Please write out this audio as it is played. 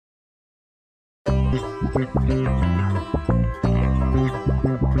There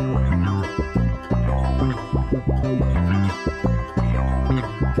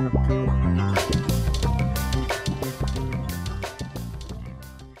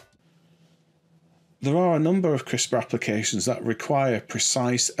are a number of CRISPR applications that require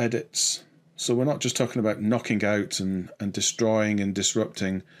precise edits. So we're not just talking about knocking out and destroying and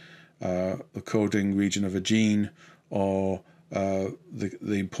disrupting the coding region of a gene or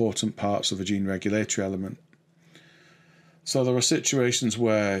the important parts of a gene regulatory element. So there are situations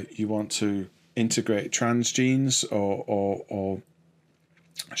where you want to integrate transgenes or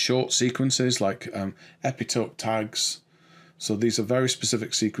short sequences like epitope tags. So these are very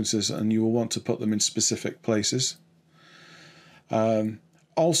specific sequences and you will want to put them in specific places.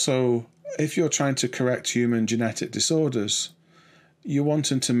 Also, if you're trying to correct human genetic disorders, you're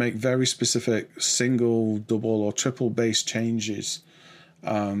wanting to make very specific single, double or triple base changes,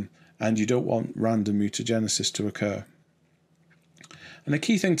 and you don't want random mutagenesis to occur. And a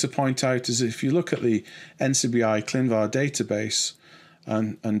key thing to point out is if you look at the NCBI ClinVar database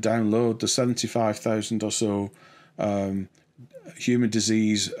and download the 75,000 or so human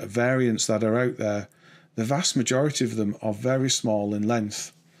disease variants that are out there, the vast majority of them are very small in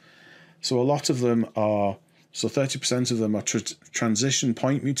length. So a lot of them are, 30% of them are transition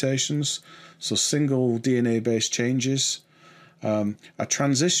point mutations, so single DNA-based changes. A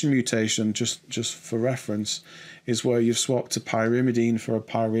transition mutation, just for reference, is where you've swapped a pyrimidine for a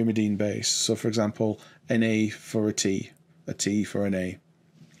pyrimidine base. So for example, an A for a T for an A,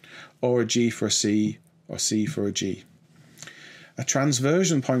 or a G for a C, or C for a G. A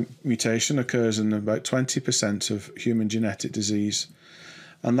transversion point mutation occurs in about 20% of human genetic disease,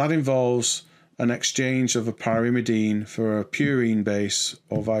 and that involves an exchange of a pyrimidine for a purine base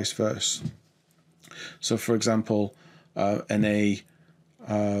or vice versa. So for example, an A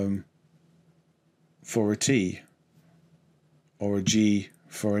for a T or a G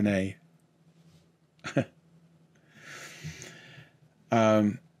for an A.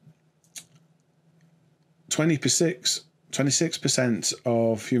 26%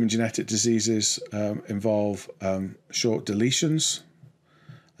 of human genetic diseases involve short deletions,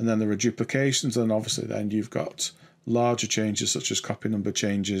 and then there are duplications, and obviously then you've got larger changes such as copy number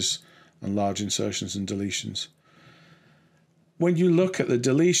changes and large insertions and deletions. When you look at the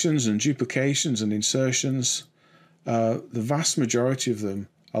deletions and duplications and insertions, the vast majority of them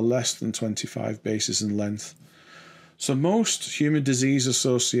are less than 25 bases in length. So most human disease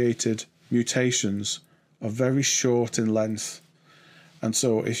associated mutations are very short in length. And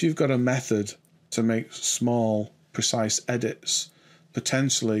so if you've got a method to make small, precise edits,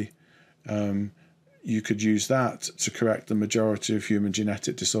 potentially you could use that to correct the majority of human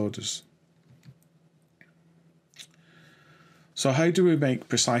genetic disorders. So how do we make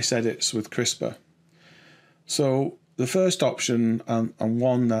precise edits with CRISPR? So the first option, and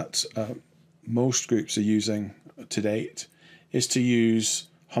one that most groups are using to date, is to use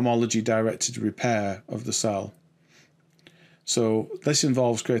homology-directed repair of the cell. So this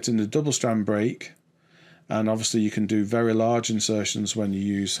involves creating a double-strand break, and obviously you can do very large insertions when you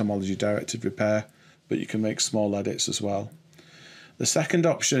use homology-directed repair, but you can make small edits as well. The second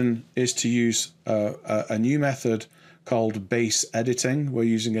option is to use a new method called base editing. We're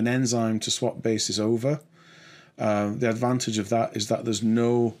using an enzyme to swap bases over. The advantage of that is that there's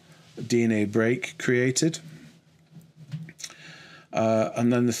no DNA break created.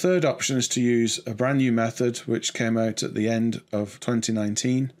 And then the third option is to use a brand new method which came out at the end of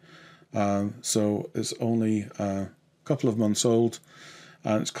 2019. So it's only a couple of months old,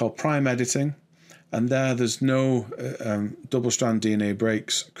 and it's called prime editing. And there's no double-strand DNA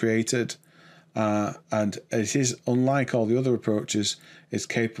breaks created, and it is, unlike all the other approaches, is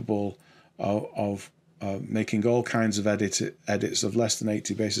capable of making all kinds of edits of less than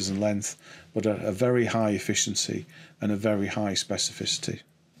 80 bases in length, but at a very high efficiency and a very high specificity.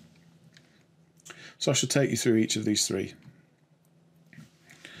 So I shall take you through each of these three.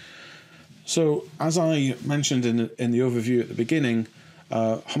 So as I mentioned in the overview at the beginning,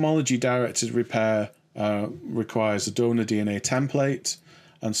 homology-directed repair requires a donor DNA template.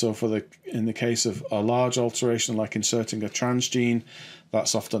 And so in the case of a large alteration like inserting a transgene,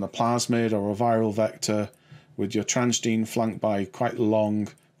 that's often a plasmid or a viral vector with your transgene flanked by quite long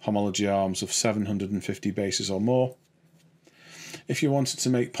homology arms of 750 bases or more. If you wanted to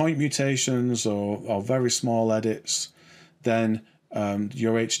make point mutations or very small edits, then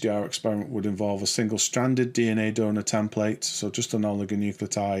your HDR experiment would involve a single-stranded DNA donor template, so just an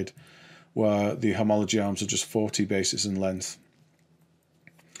oligonucleotide, where the homology arms are just 40 bases in length.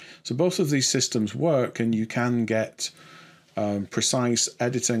 So both of these systems work, and you can get precise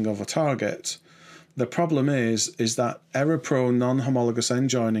editing of a target, The problem is that error-prone non-homologous end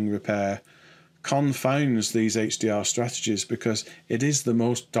joining repair confounds these HDR strategies because it is the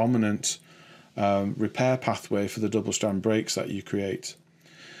most dominant repair pathway for the double-strand breaks that you create.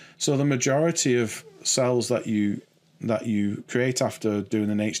 So the majority of cells that you create after doing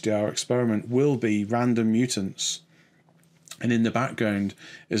an HDR experiment will be random mutants, and in the background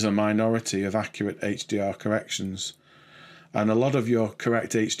is a minority of accurate HDR corrections. And a lot of your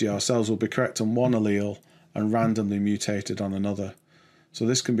correct HDR cells will be correct on one allele and randomly mutated on another. So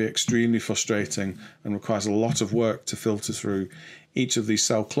this can be extremely frustrating and requires a lot of work to filter through each of these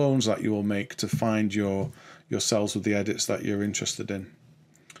cell clones that you will make to find your cells with the edits that you're interested in.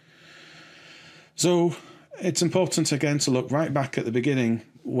 So it's important again to look right back at the beginning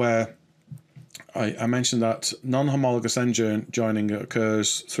where I mentioned that non-homologous end joining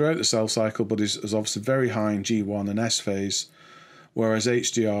occurs throughout the cell cycle, but is obviously very high in G1 and S phase, whereas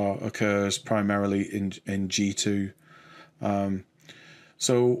HDR occurs primarily in G2.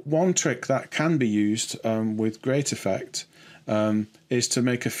 So one trick that can be used with great effect is to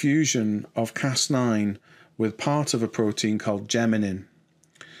make a fusion of Cas9 with part of a protein called geminin.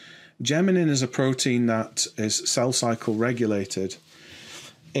 Geminin is a protein that is cell cycle regulated.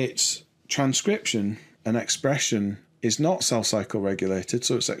 Its transcription and expression is not cell cycle regulated,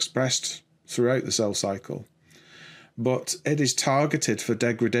 so it's expressed throughout the cell cycle, but it is targeted for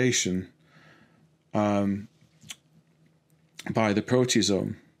degradation by the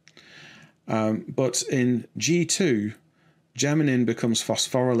proteasome. But in G2, geminin becomes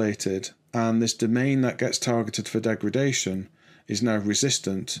phosphorylated, and this domain that gets targeted for degradation is now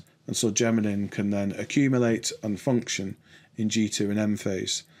resistant, and so geminin can then accumulate and function in G2 and M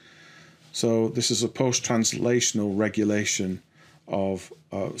phase. So this is a post-translational regulation of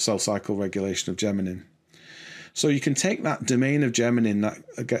cell cycle regulation of geminin. So you can take that domain of geminin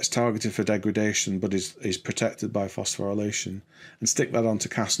that gets targeted for degradation but is protected by phosphorylation and stick that onto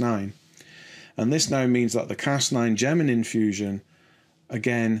Cas9. And this now means that the Cas9 geminin fusion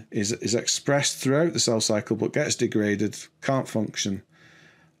again is expressed throughout the cell cycle but gets degraded, can't function,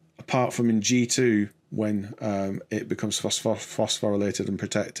 apart from in G2 when it becomes phosphorylated and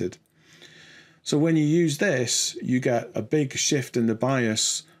protected. So when you use this, you get a big shift in the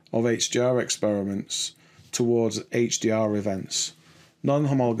bias of HDR experiments towards HDR events.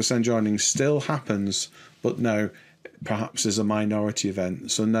 Non-homologous end joining still happens, but now perhaps is a minority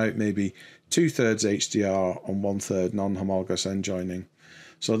event. So now it may be 2/3 HDR and 1/3 non-homologous end joining.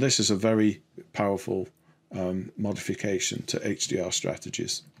 So this is a very powerful modification to HDR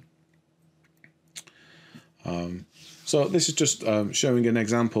strategies. So this is just showing an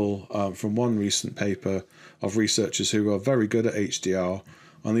example from one recent paper of researchers who are very good at HDR,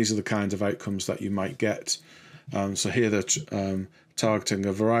 and these are the kinds of outcomes that you might get. So here they're targeting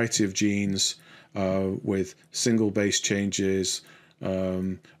a variety of genes with single base changes,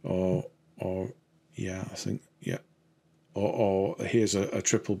 or here's a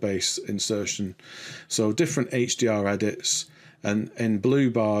triple base insertion. So different HDR edits. And in blue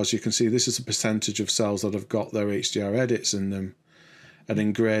bars, you can see this is a percentage of cells that have got their HDR edits in them. And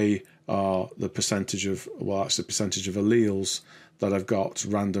in grey are the percentage of, well, that's the percentage of alleles that have got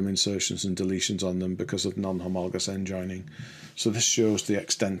random insertions and deletions on them because of non-homologous end joining. So this shows the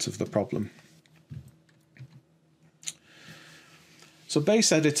extent of the problem. So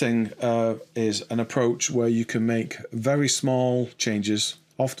base editing is an approach where you can make very small changes,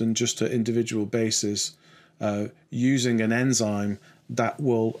 often just to individual bases, using an enzyme that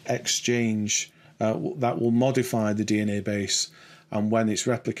will exchange, that will modify the DNA base, and when it's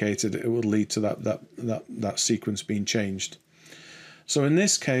replicated, it will lead to that sequence being changed. So in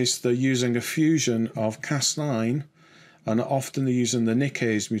this case, they're using a fusion of Cas9, and often they're using the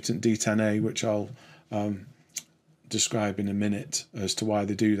nickase mutant D10A, which I'll describe in a minute as to why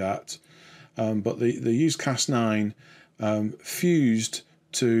they do that. But they use Cas9 fused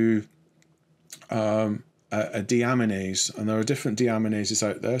to a deaminase, and there are different deaminases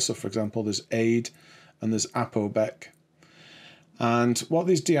out there. So for example, there's AID and there's ApoBec. And what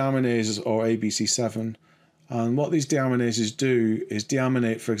these deaminases, or ABC7, and what these deaminases do is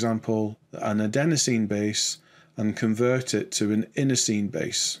deaminate, for example, an adenosine base and convert it to an inosine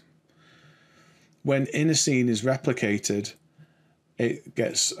base. When inosine is replicated, it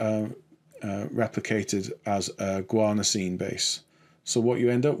gets replicated as a guanosine base. So what you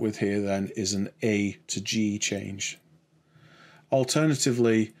end up with here then is an A to G change.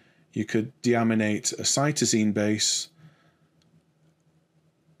 Alternatively, you could deaminate a cytosine base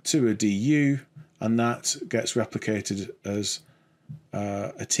to a DU, and that gets replicated as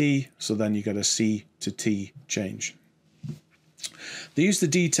a T, so then you get a C to T change. They use the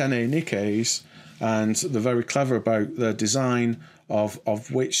D10A nickase and they're very clever about their design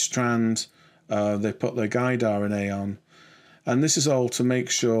of which strand they put their guide RNA on. And this is all to make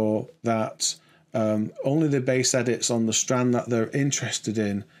sure that only the base edits on the strand that they're interested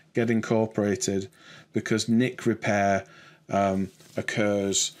in get incorporated, because nick repair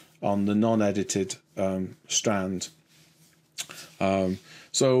occurs on the non-edited strand.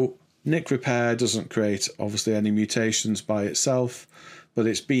 So nick repair doesn't create obviously any mutations by itself, but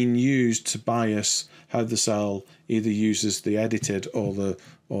it's being used to bias how the cell either uses the edited or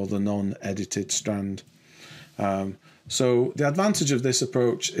the non-edited strand. So the advantage of this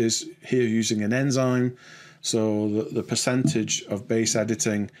approach is here using an enzyme, so the percentage of base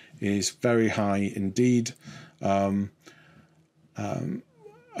editing is very high indeed. I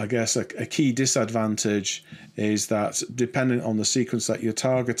guess a key disadvantage is that depending on the sequence that you're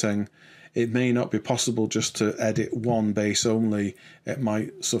targeting, it may not be possible just to edit one base only. It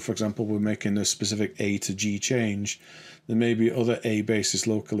might, so for example, we're making a specific A to G change. There may be other A bases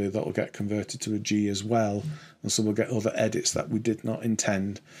locally that will get converted to a G as well, and so we'll get other edits that we did not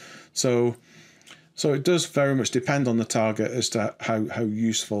intend. So it does very much depend on the target as to how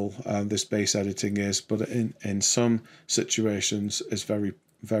useful this base editing is, but in some situations it's very,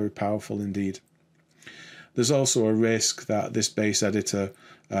 very powerful indeed. There's also a risk that this base editor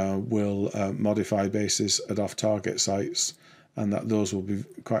will modify bases at off-target sites, and that those will be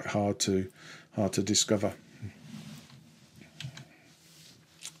quite hard to discover.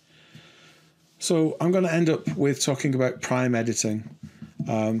 So I'm going to end up with talking about prime editing.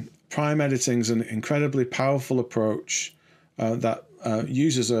 Prime editing is an incredibly powerful approach that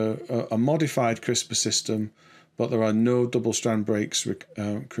uses a modified CRISPR system, but there are no double-strand breaks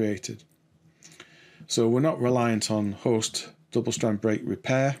created. So we're not reliant on host double-strand break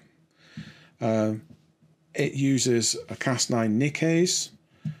repair. It uses a Cas9 nickase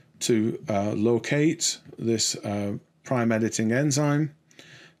to locate this prime editing enzyme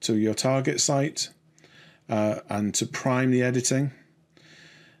to your target site and to prime the editing.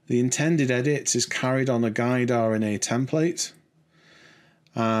 The intended edit is carried on a guide RNA template,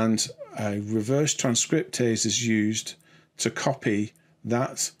 and a reverse transcriptase is used to copy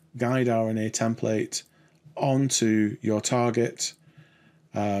that guide RNA template onto your target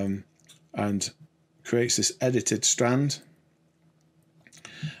and creates this edited strand.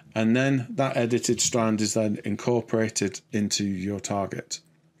 And then that edited strand is then incorporated into your target.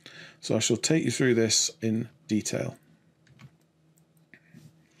 So I shall take you through this in detail.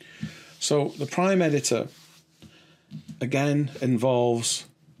 So the prime editor again involves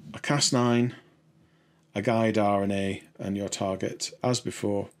a Cas9, a guide RNA, and your target as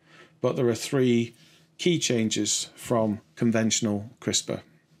before, but there are three key changes from conventional CRISPR.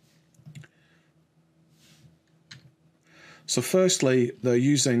 So firstly, they're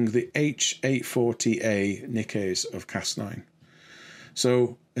using the H840A nickase of Cas9.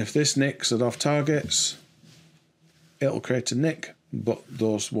 So if this nicks at off targets, it'll create a nick, but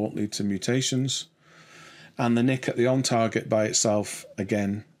those won't lead to mutations. And the nick at the on target by itself,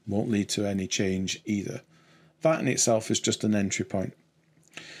 again, won't lead to any change either. That in itself is just an entry point.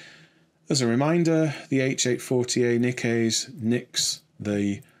 As a reminder, the H840A nickase nicks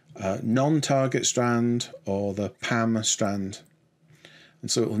the non-target strand or the PAM strand. And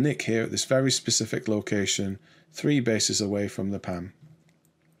so it will nick here at this very specific location, 3 bases away from the PAM.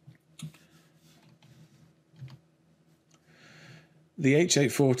 The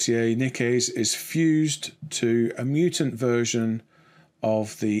H840A nickase is fused to a mutant version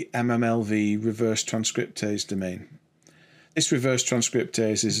of the MMLV reverse transcriptase domain. This reverse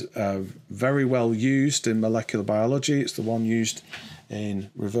transcriptase is very well used in molecular biology. It's the one used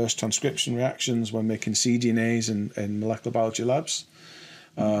in reverse transcription reactions when making cDNAs in molecular biology labs.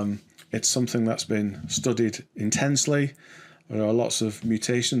 It's something that's been studied intensely. There are lots of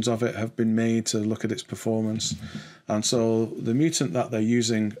mutations of it have been made to look at its performance. And so the mutant that they're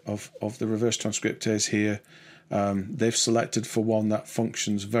using of the reverse transcriptase here, they've selected for one that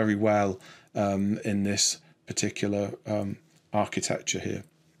functions very well in this particular architecture here.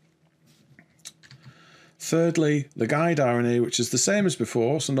 Thirdly, the guide RNA, which is the same as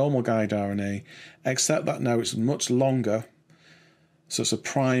before, so normal guide RNA, except that now it's much longer. So it's a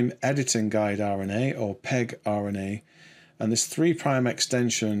prime editing guide RNA or PEG RNA. And this 3'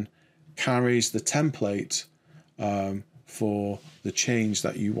 extension carries the template for the change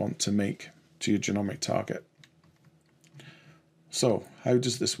that you want to make to your genomic target. So how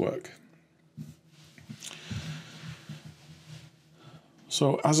does this work?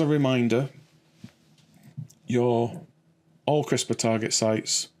 So as a reminder, all CRISPR target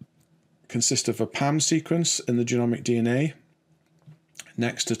sites consist of a PAM sequence in the genomic DNA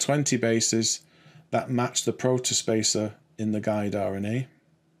next to 20 bases that match the protospacer in the guide RNA.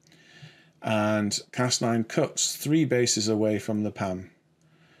 And Cas9 cuts 3 bases away from the PAM.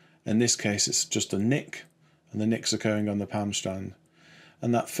 In this case, it's just a nick, and the nick's occurring on the PAM strand.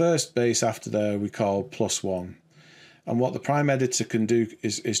 And that first base after there we call +1. And what the prime editor can do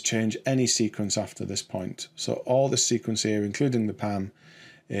is change any sequence after this point. So all this sequence here, including the PAM,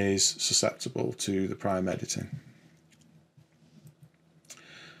 is susceptible to the prime editing.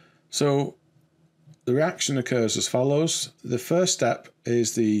 So the reaction occurs as follows. The first step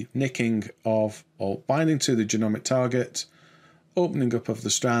is the nicking of, or binding to the genomic target, opening up of the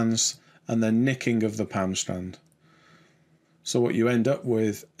strands, and then nicking of the PAM strand. So what you end up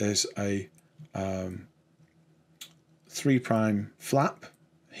with is a 3' flap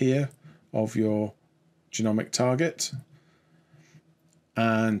here of your genomic target,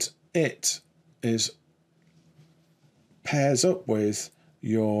 and it pairs up with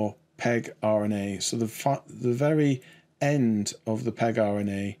your PEG RNA. So the very end of the PEG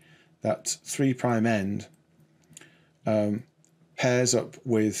RNA, that 3' end, pairs up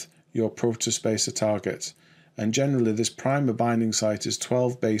with your protospacer target. And generally this primer binding site is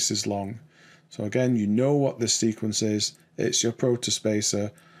 12 bases long. So again, you know what this sequence is. It's your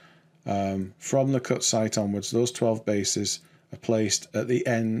protospacer. From the cut site onwards, those 12 bases are placed at the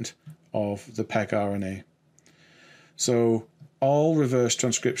end of the PEG RNA. So all reverse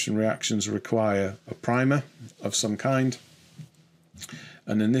transcription reactions require a primer of some kind.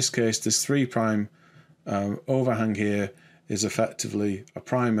 And in this case, this 3' overhang here is effectively a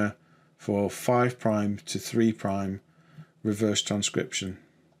primer for 5' to 3' reverse transcription.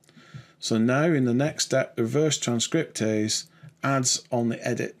 So now in the next step, reverse transcriptase adds on the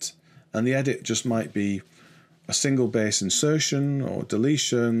edit, and the edit just might be a single base insertion or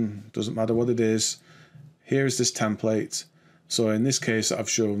deletion, doesn't matter what it is. Here is this template. So in this case, I've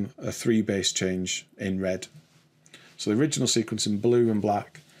shown a 3 base change in red. So the original sequence in blue and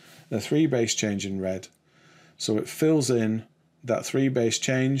black, the 3 base change in red. So it fills in that 3 base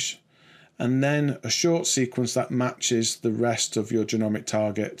change, and then a short sequence that matches the rest of your genomic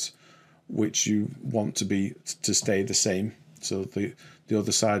target, which you want to stay the same. So the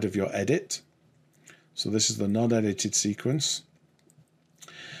other side of your edit. So this is the non-edited sequence.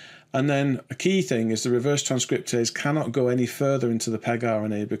 And then a key thing is the reverse transcriptase cannot go any further into the PEG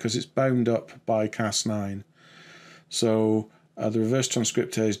RNA because it's bound up by Cas9. So the reverse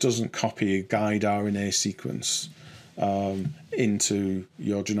transcriptase doesn't copy a guide RNA sequence into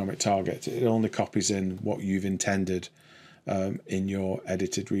your genomic target. It only copies in what you've intended in your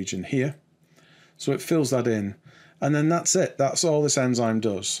edited region here. So it fills that in, and then that's it. That's all this enzyme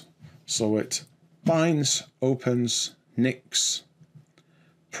does. So it binds, opens, nicks,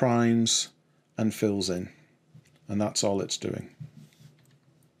 primes, and fills in, and that's all it's doing.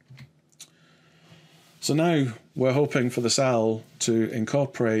 So now we're hoping for the cell to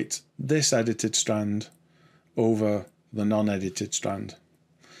incorporate this edited strand over the non-edited strand.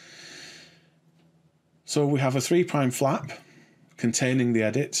 So we have a 3' flap containing the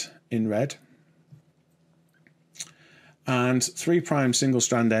edit in red, and 3' single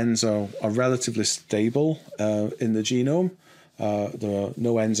strand ends are relatively stable in the genome. There are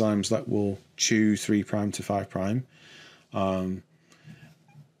no enzymes that will chew 3' to 5'.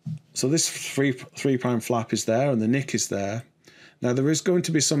 So this 3' flap is there, and the nick is there. Now there is going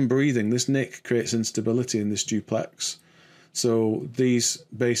to be some breathing. This nick creates instability in this duplex. So these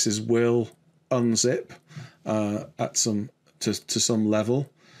bases will unzip to some level.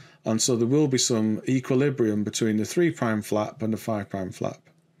 And so there will be some equilibrium between the 3' flap and the 5' flap.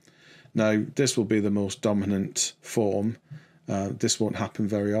 Now this will be the most dominant form. This won't happen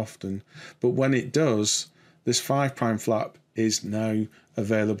very often. But when it does, this 5' flap is now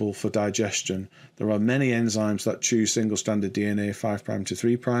available for digestion. There are many enzymes that chew single-stranded DNA 5' to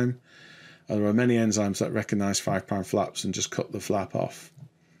 3'. There are many enzymes that recognize 5' flaps and just cut the flap off.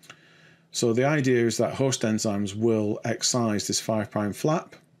 So the idea is that host enzymes will excise this 5'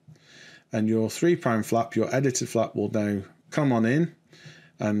 flap, and your 3' flap, your edited flap, will now come on in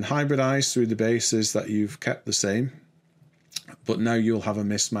and hybridize through the bases that you've kept the same. But now you'll have a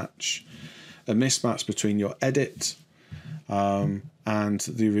mismatch between your edit and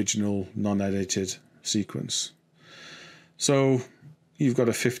the original non-edited sequence. So you've got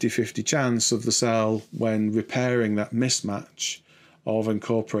a 50-50 chance of the cell, when repairing that mismatch, of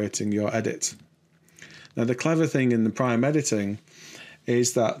incorporating your edit. Now the clever thing in the prime editing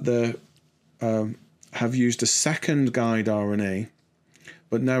is that they have used a second guide RNA,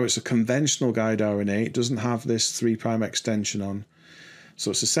 but now it's a conventional guide RNA. It doesn't have this 3' extension on.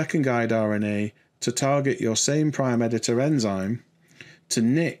 So it's a second guide RNA to target your same prime editor enzyme to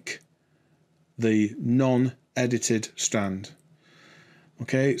nick the non-edited strand.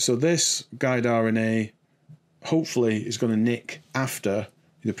 Okay, so this guide RNA hopefully is going to nick after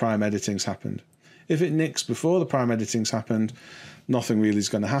the prime editing's happened. If it nicks before the prime editing's happened, nothing really is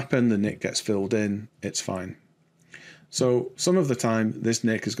going to happen. The nick gets filled in, it's fine. So some of the time, this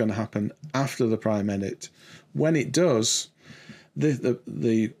nick is going to happen after the prime edit. When it does,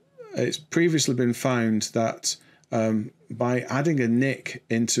 it's previously been found that by adding a nick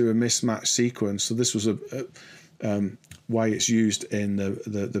into a mismatched sequence, so this was why it's used in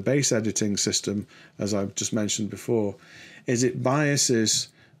the base editing system, as I've just mentioned before, is it biases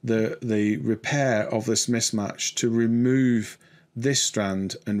the repair of this mismatch to remove this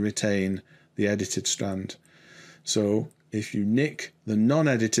strand and retain the edited strand. So if you nick the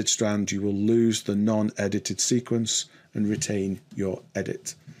non-edited strand, you will lose the non-edited sequence and retain your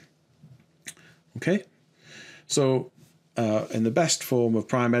edit. Okay, so in the best form of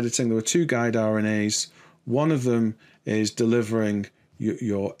prime editing, there were two guide RNAs. One of them is delivering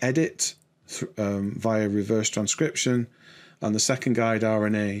your edit via reverse transcription, and the second guide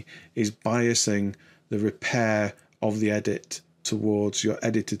RNA is biasing the repair of the edit towards your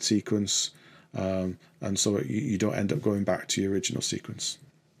edited sequence, and so you don't end up going back to your original sequence.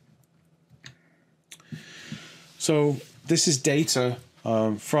 So this is data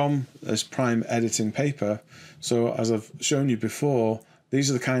from this prime editing paper. So as I've shown you before, these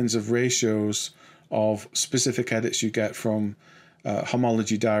are the kinds of ratios of specific edits you get from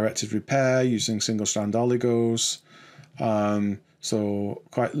homology-directed repair using single-strand oligos. So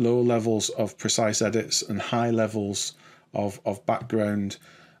quite low levels of precise edits and high levels of background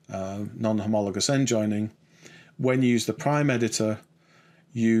non-homologous end joining. When you use the prime editor,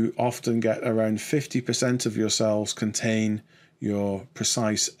 you often get around 50% of your cells contain your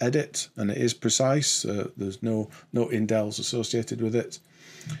precise edit, and it is precise. There's no indels associated with it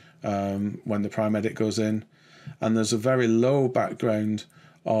when the prime edit goes in, and there's a very low background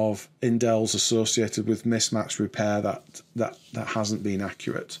of indels associated with mismatch repair that hasn't been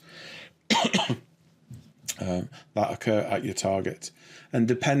accurate that occur at your target. And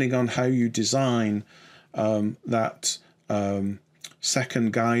depending on how you design that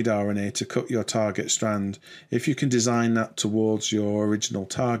second guide RNA to cut your target strand, if you can design that towards your original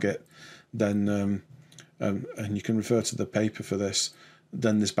target, then and you can refer to the paper for this,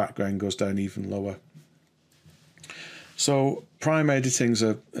 then this background goes down even lower. So prime editing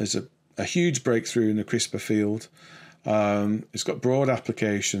is a huge breakthrough in the CRISPR field. It's got broad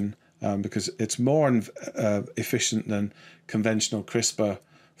application because it's more efficient than conventional CRISPR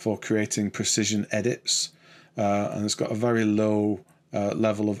for creating precision edits, and it's got a very low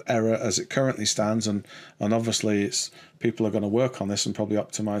level of error as it currently stands, and obviously people are going to work on this and probably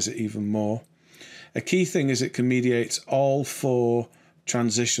optimize it even more. A key thing is it can mediate all 4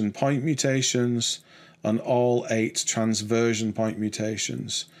 transition point mutations and all 8 transversion point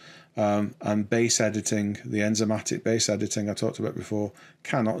mutations. And base editing, the enzymatic base editing I talked about before,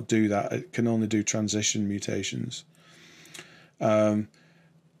 cannot do that. It can only do transition mutations.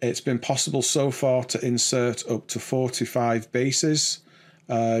 It's been possible so far to insert up to 45 bases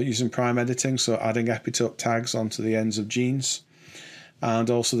using prime editing, so adding epitope tags onto the ends of genes. And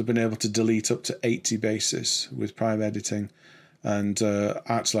also they've been able to delete up to 80 bases with prime editing. And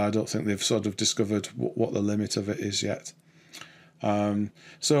actually, I don't think they've sort of discovered what the limit of it is yet.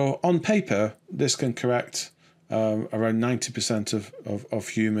 So on paper, this can correct around 90% of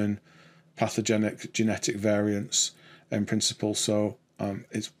human pathogenic genetic variants in principle. So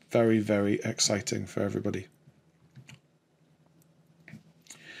it's very, very exciting for everybody.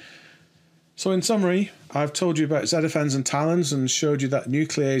 So in summary, I've told you about ZFNs and TALENs and showed you that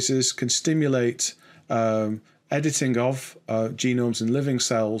nucleases can stimulate editing of genomes in living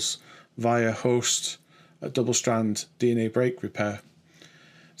cells via host double-strand DNA break repair.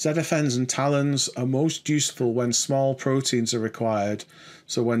 ZFNs and TALENs are most useful when small proteins are required,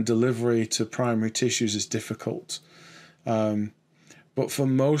 so when delivery to primary tissues is difficult. But for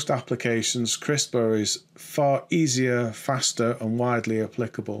most applications, CRISPR is far easier, faster, and widely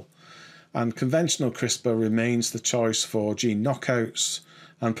applicable. And conventional CRISPR remains the choice for gene knockouts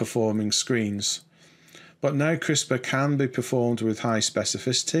and performing screens. But now CRISPR can be performed with high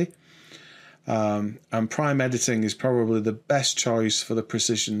specificity, and prime editing is probably the best choice for the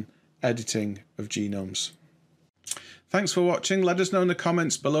precision editing of genomes. Thanks for watching. Let us know in the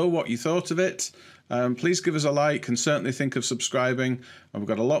comments below what you thought of it. Please give us a like and certainly think of subscribing. And we've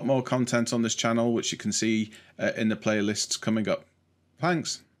got a lot more content on this channel, which you can see in the playlists coming up.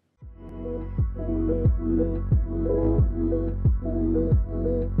 Thanks.